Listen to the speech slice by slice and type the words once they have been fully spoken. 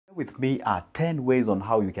With me are 10 ways on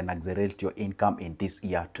how you can accelerate your income in this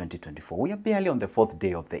year 2024. We are barely on the 4th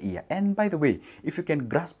day of the year. And by the way, if you can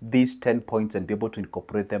grasp these 10 points and be able to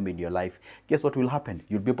incorporate them in your life, guess what will happen?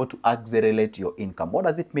 You'll be able to accelerate your income. What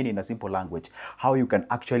does it mean in a simple language? How you can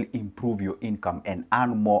actually improve your income and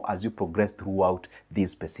earn more as you progress throughout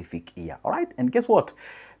this specific year. All right? And guess what?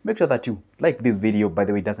 Make sure that you like this video. By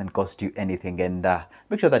the way, it doesn't cost you anything, and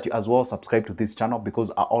make sure that you as well subscribe to this channel because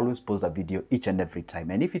I always post a video each and every time.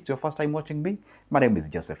 And if it's your first time watching me, my name is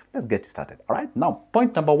Joseph. Let's get started. All right, now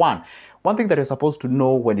point number one thing that you're supposed to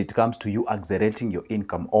know when it comes to you accelerating your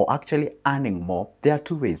income or actually earning more, there are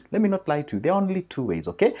two ways. Let me not lie to you, there are only two ways,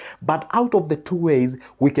 okay? But out of the two ways,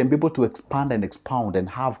 we can be able to expand and expound and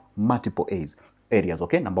have multiple areas,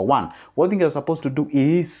 okay? Number one thing you're supposed to do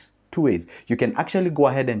is two ways. You can actually go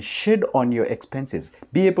ahead and shed on your expenses,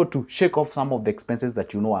 be able to shake off some of the expenses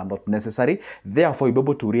that you know are not necessary. Therefore, you'll be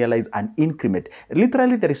able to realize an increment.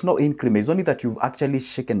 Literally, there is no increment. It's only that you've actually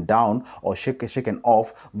shaken down or shaken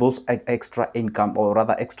off those extra income, or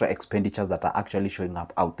rather extra expenditures that are actually showing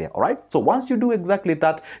up out there. All right. So once you do exactly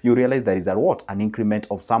that, you realize there is an increment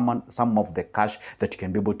of some of the cash that you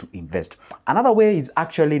can be able to invest. Another way is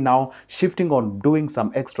actually now shifting on doing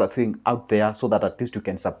some extra thing out there so that at least you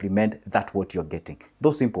can supplement that what you're getting.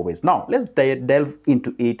 Those simple ways. Now let's delve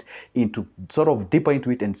into sort of deeper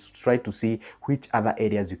into it and try to see which other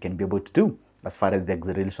areas you can be able to do as far as the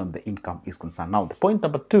acceleration of the income is concerned. Now the point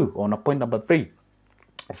number two, or point number three,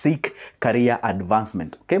 seek career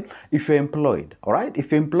advancement. Okay, if you're employed, all right,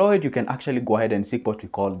 if you're employed, you can actually go ahead and seek what we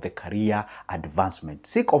call the career advancement.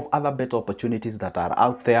 Seek of other better opportunities that are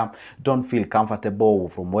out there. Don't feel comfortable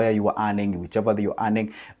from where you are earning, whichever you're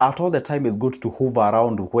earning. At all the time, it's good to hover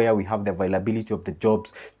around where we have the availability of the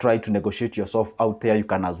jobs. Try to negotiate yourself out there. You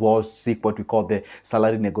can as well seek what we call the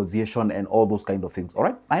salary negotiation and all those kind of things. All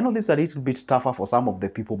right, I know this is a little bit tougher for some of the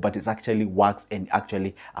people, but it actually works and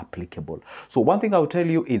actually applicable. So one thing I will tell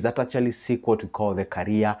you is that actually seek what we call the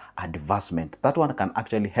career advancement. That one can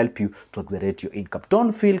actually help you to accelerate your income.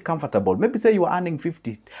 Don't feel comfortable. Maybe say you are earning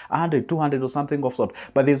 50, 100, 200 or something of sort,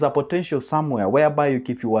 but there's a potential somewhere whereby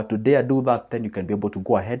if you were to dare do that, then you can be able to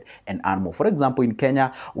go ahead and earn more. For example, in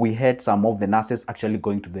Kenya, we had some of the nurses actually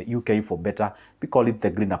going to the UK for better, we call it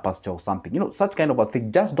the greener pasture or something, you know, such kind of a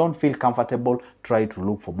thing. Just don't feel comfortable. Try to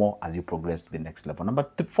look for more as you progress to the next level. Number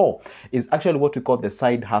four is actually what we call the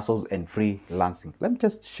side hustles and freelancing. Let me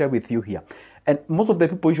just share with you here. And most of the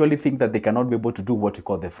people usually think that they cannot be able to do what we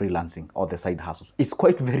call the freelancing or the side hustles. It's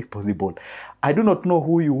quite very possible. I do not know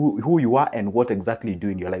who you are and what exactly you do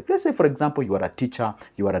in your life. Let's say, for example, you are a teacher,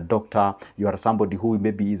 you are a doctor, you are somebody who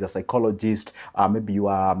maybe is a psychologist, maybe you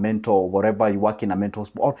are a mentor, whatever, you work in a mentor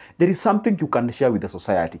sport, or there is something you can share with the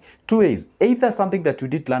society. Two ways, either something that you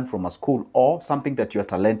did learn from a school or something that you are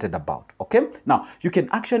talented about. Okay, now you can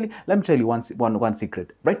actually, let me tell you one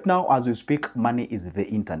secret. Right now, as we speak, money is the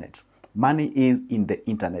internet. Money is in the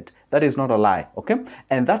internet. That is not a lie, okay?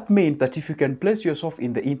 And that means that if you can place yourself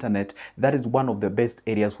in the internet, that is one of the best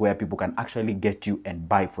areas where people can actually get you and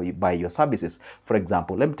buy your services. For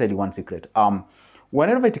example, let me tell you one secret.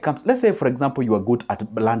 Whenever it comes, let's say, for example, you are good at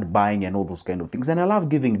land buying and all those kind of things. And I love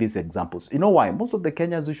giving these examples. You know why? Most of the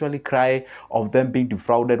Kenyans usually cry of them being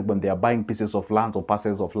defrauded when they are buying pieces of land or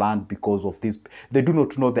parcels of land because of this. They do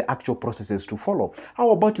not know the actual processes to follow.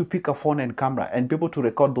 How about you pick a phone and camera and be able to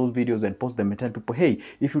record those videos and post them and tell people, hey,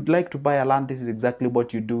 if you'd like to buy a land, this is exactly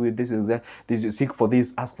what you do. This is you seek for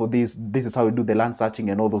this, ask for this. This is how you do the land searching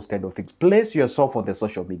and all those kind of things. Place yourself on the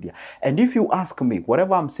social media. And if you ask me,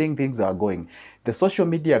 whatever I'm saying things are going, the social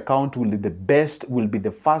media account will be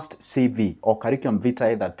the first CV or curriculum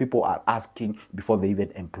vitae that people are asking before they even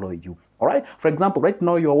employ you. All right. For example, right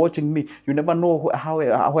now you're watching me. You never know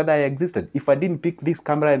whether I existed. If I didn't pick this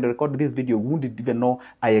camera and record this video, you wouldn't even know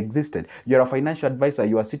I existed. You're a financial advisor.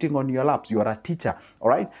 You are sitting on your laps. You are a teacher. All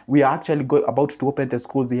right. We are actually about to open the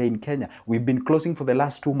schools here in Kenya. We've been closing for the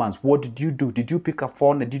last 2 months. What did you do? Did you pick a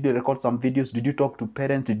phone? Did you record some videos? Did you talk to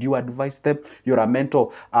parents? Did you advise them? You're a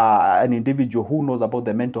mentor, an individual who knows about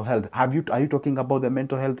the mental health. Are you talking about the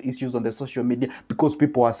mental health issues on the social media because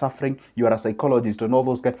people are suffering? You are a psychologist and all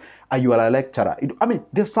those guys. Are you a lecturer? I mean,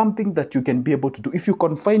 there's something that you can be able to do. If you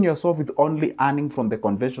confine yourself with only earning from the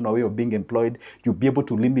conventional way of being employed, you'll be able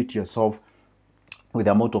to limit yourself with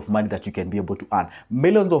the amount of money that you can be able to earn.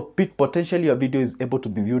 Millions of people, potentially your video is able to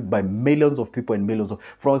be viewed by millions of people and millions of,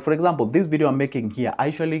 for example, this video I'm making here, I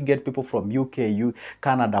usually get people from UK,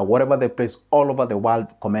 Canada, whatever the place, all over the world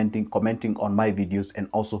commenting on my videos and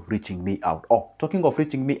also reaching me out. Oh, talking of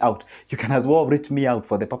reaching me out, you can as well reach me out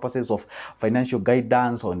for the purposes of financial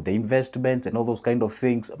guidance on the investments and all those kind of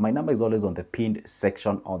things. My number is always on the pinned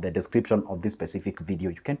section or the description of this specific video.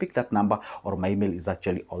 You can pick that number, or my email is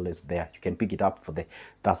actually always there. You can pick it up for that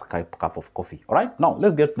cup of coffee. All right, now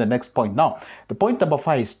let's get to the next point. Now the point number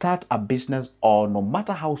 5 is start a business, or no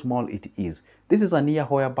matter how small it is. This is an year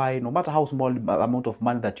whereby no matter how small amount of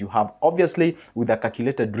money that you have, obviously with a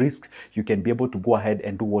calculated risk, you can be able to go ahead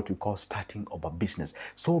and do what we call starting of a business,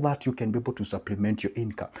 so that you can be able to supplement your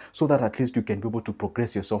income, so that at least you can be able to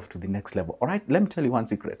progress yourself to the next level. All right, let me tell you one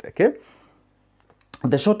secret. Okay,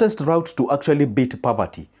 the shortest route to actually beat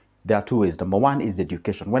poverty, there are 2 ways. Number 1 is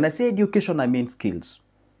education. When I say education, I mean skills.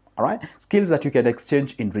 All right, skills that you can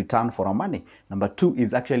exchange in return for our money. Number 2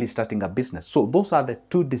 is actually starting a business. So those are the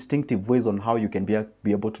 2 distinctive ways on how you can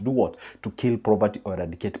be able to do what? To kill poverty or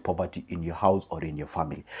eradicate poverty in your house or in your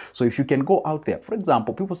family. So if you can go out there, for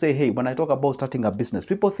example, people say, hey, when I talk about starting a business,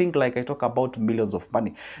 people think like I talk about millions of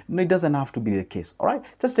money. No, it doesn't have to be the case. All right,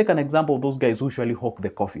 just take an example of those guys who usually hawk the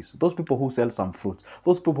coffees, those people who sell some fruits,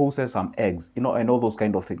 those people who sell some eggs, you know, and all those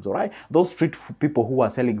kind of things. All right, those street people who are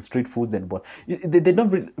selling street foods and what, they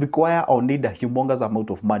don't require or need a humongous amount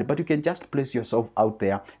of money, but you can just place yourself out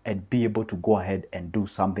there and be able to go ahead and do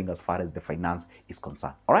something as far as the finance is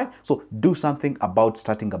concerned. All right, so do something about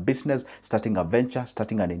starting a business, starting a venture,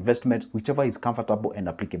 starting an investment, whichever is comfortable and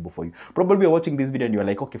applicable for you. Probably you're watching this video and you're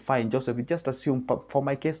like, okay, fine, Joseph, you just assume for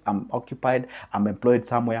my case, I'm occupied, I'm employed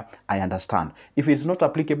somewhere. I understand. If it's not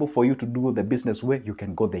applicable for you to do the business way, you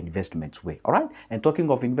can go the investments way. All right, and talking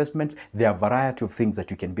of investments, there are a variety of things that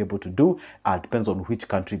you can be able to do. Depends on which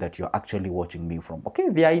country that you're actually watching me from. Okay,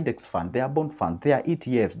 they are index fund, they are bond fund, they are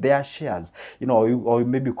ETFs, they are shares, you know, or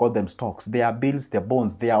maybe you call them stocks, they are bills, they are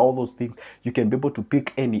bonds, they are all those things. You can be able to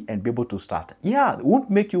pick any and be able to start. Yeah, it won't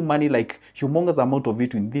make you money like humongous amount of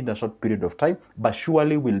it within a short period of time, but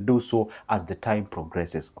surely will do so as the time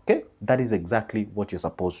progresses. Okay, that is exactly what you're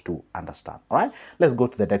supposed to understand. All right, let's go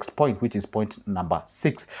to the next point, which is point number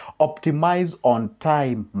 6. Optimize on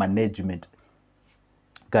time management.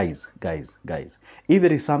 Guys, if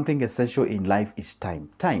there is something essential in life, is time.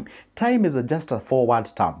 Time is just a 4-word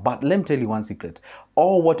term, but let me tell you one secret.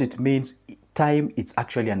 All what it means, time, it's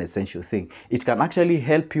actually an essential thing. It can actually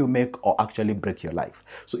help you make or actually break your life.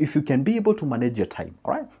 So if you can be able to manage your time,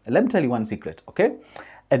 all right, let me tell you one secret, okay?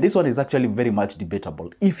 And this one is actually very much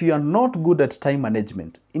debatable. If you are not good at time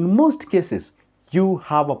management, in most cases, you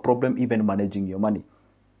have a problem even managing your money.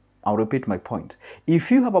 I'll repeat my point.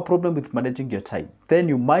 If you have a problem with managing your time, then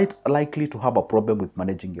you might likely to have a problem with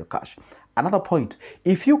managing your cash. Another point,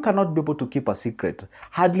 if you cannot be able to keep a secret,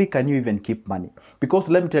 hardly can you even keep money. Because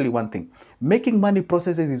let me tell you one thing, making money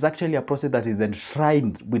processes is actually a process that is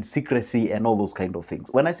enshrined with secrecy and all those kind of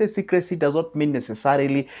things. When I say secrecy, does not mean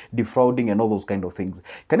necessarily defrauding and all those kind of things.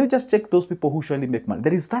 Can you just check those people who usually make money?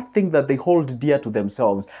 There is that thing that they hold dear to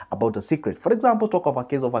themselves about a secret. For example, talk of a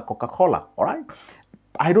case of a Coca-Cola, all right?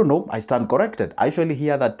 I don't know, I stand corrected. I actually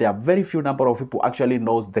hear that there are very few number of people actually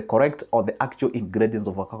knows the correct or the actual ingredients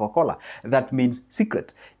of a Coca-Cola. That means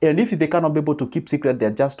secret. And if they cannot be able to keep secret,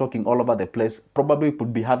 they're just talking all over the place. Probably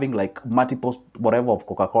could be having like multiple whatever of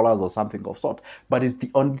Coca-Colas or something of sort. But it's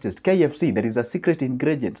the only test. KFC, there is a secret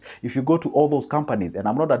ingredient. If you go to all those companies, and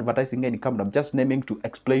I'm not advertising any company, I'm just naming to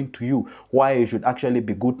explain to you why you should actually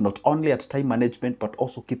be good not only at time management, but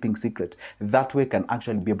also keeping secret. That way can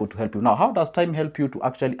actually be able to help you. Now, how does time help you to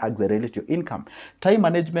actually accelerate your income? Time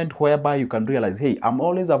management, whereby you can realize, hey, I'm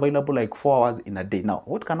always available like 4 hours in a day. Now,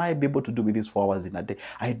 what can I be able to do with these 4 hours in a day?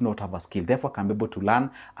 I do not have a skill. Therefore, I can be able to learn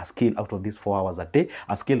a skill out of these 4 hours a day,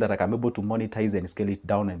 a skill that I can be able to monetize and scale it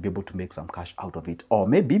down and be able to make some cash out of it. Or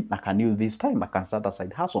maybe I can use this time, I can start a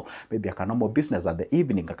side hustle. Maybe I can normal business at the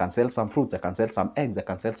evening. I can sell some fruits, I can sell some eggs, I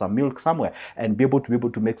can sell some milk somewhere and be able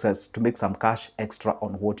to make some cash extra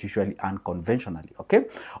on what you usually earn conventionally. Okay?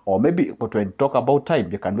 Or maybe, but when you talk about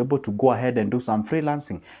time, you can be able to go ahead and do some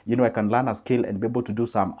freelancing. You know, I can learn a skill and be able to do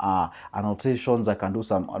some annotations. I can do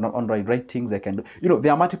some online writings. I can do, you know,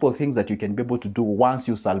 there are multiple things that you can be able to do once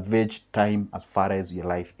you salvage time as far as your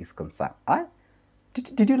life is concerned. All right?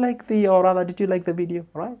 Did you like the, or rather, did you like the video?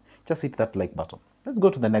 All right? Just hit that like button. Let's go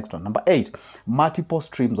to the next one. Number 8, multiple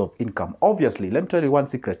streams of income. Obviously, let me tell you one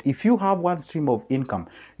secret. If you have one stream of income,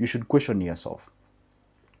 you should question yourself.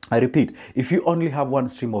 I repeat, if you only have one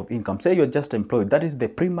stream of income, say you're just employed, that is the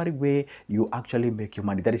primary way you actually make your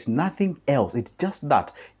money. There is nothing else. It's just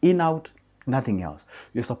that. In, out, Nothing else.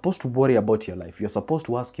 You're supposed to worry about your life. You're supposed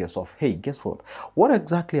to ask yourself, hey, guess what? What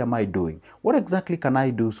exactly am I doing? What exactly can I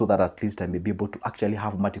do so that at least I may be able to actually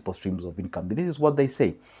have multiple streams of income? This is what they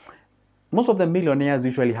say. Most of the millionaires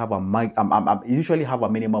usually have a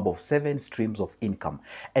minimum of 7 streams of income.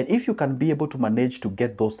 And if you can be able to manage to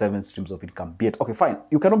get those 7 streams of income, be it, okay, fine,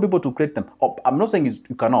 you cannot be able to create them. I'm not saying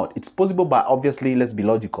you cannot. It's possible, but obviously, let's be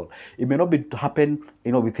logical. It may not be to happen,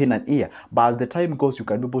 within an year. But as the time goes, you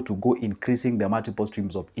can be able to go increasing the multiple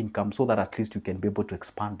streams of income so that at least you can be able to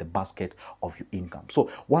expand the basket of your income. So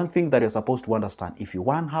one thing that you're supposed to understand, if you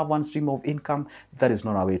want to have one stream of income, that is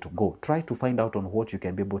not a way to go. Try to find out on what you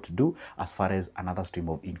can be able to do as far as another stream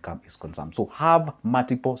of income is concerned. So have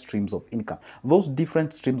multiple streams of income. Those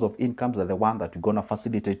different streams of incomes are the one that are going to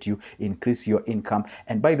facilitate you increase your income.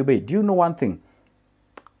 And by the way, do you know one thing?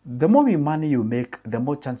 The more money you make, the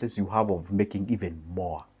more chances you have of making even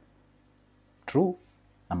more. True.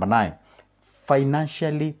 Number 9,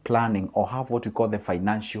 financially planning, or have what you call the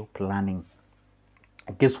financial planning.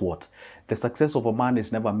 Guess what? The success of a man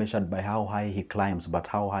is never measured by how high he climbs, but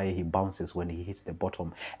how high he bounces when he hits the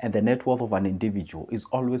bottom. And the net worth of an individual is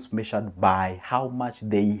always measured by how much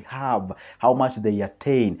they have, how much they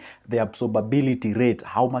attain, the absorbability rate,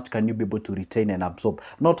 how much can you be able to retain and absorb,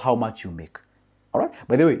 not how much you make. All right.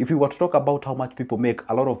 By the way, if we were to talk about how much people make,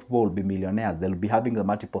 a lot of people will be millionaires. They'll be having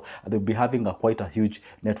quite a huge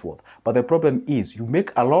net worth. But the problem is you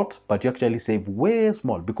make a lot, but you actually save way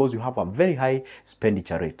small because you have a very high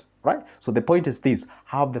expenditure rate. Right? So the point is this: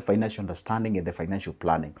 have the financial understanding and the financial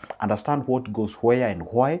planning. Understand what goes where and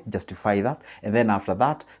why, justify that, and then after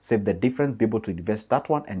that, save the difference, be able to invest that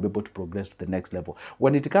one, and be able to progress to the next level.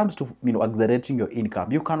 When it comes to accelerating your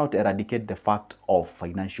income, you cannot eradicate the fact of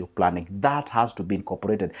financial planning. That has to be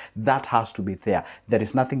incorporated. That has to be there. There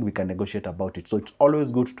is nothing we can negotiate about it. So it's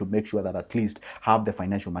always good to make sure that at least have the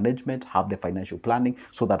financial management, have the financial planning,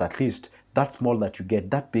 so that at least that small that you get,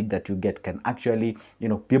 that big that you get, can actually, be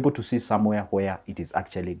able to see somewhere where it is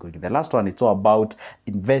actually going. The last one, it's all about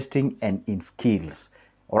investing and in skills.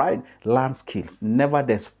 All right, learn skills. Never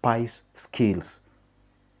despise skills.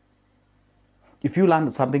 If you learn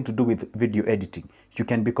something to do with video editing, you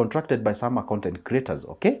can be contracted by some content creators,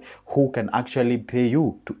 okay, who can actually pay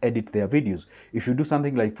you to edit their videos. If you do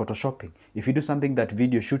something like photoshopping, if you do something that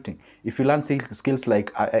video shooting, if you learn skills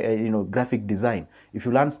like graphic design, if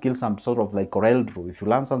you learn skills some sort of like CorelDRAW, if you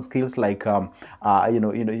learn some skills like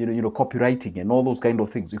copywriting and all those kind of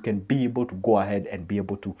things, you can be able to go ahead and be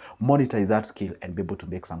able to monetize that skill and be able to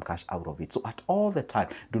make some cash out of it. So at all the time,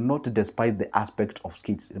 do not despise the aspect of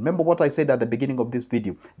skills. Remember what I said at the beginning of this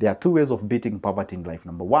video. There are 2 ways of beating poverty in life.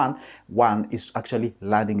 Number one is actually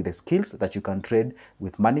learning the skills that you can trade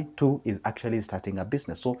with money. 2 is actually starting a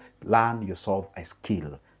business. So learn yourself a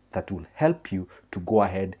skill that will help you to go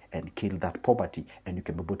ahead and kill that poverty, and you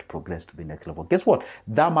can be able to progress to the next level. Guess what?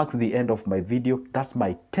 That marks the end of my video. That's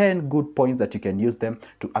my 10 good points that you can use them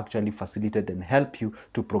to actually facilitate and help you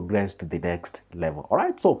to progress to the next level. All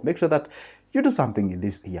right, so make sure that you do something in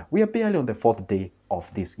this year. We are barely on the 4th day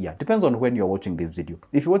of this year. Depends on when you're watching this video.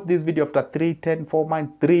 If you watch this video after 3, 10, 4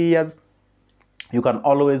 months, 3 years, you can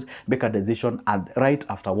always make a decision and right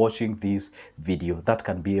after watching this video that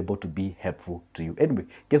can be able to be helpful to you. Anyway,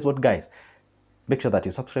 guess what, guys? Make sure that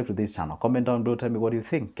you subscribe to this channel. Comment down below, tell me what you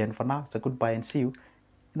think. And for now, it's a goodbye and see you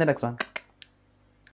in the next one.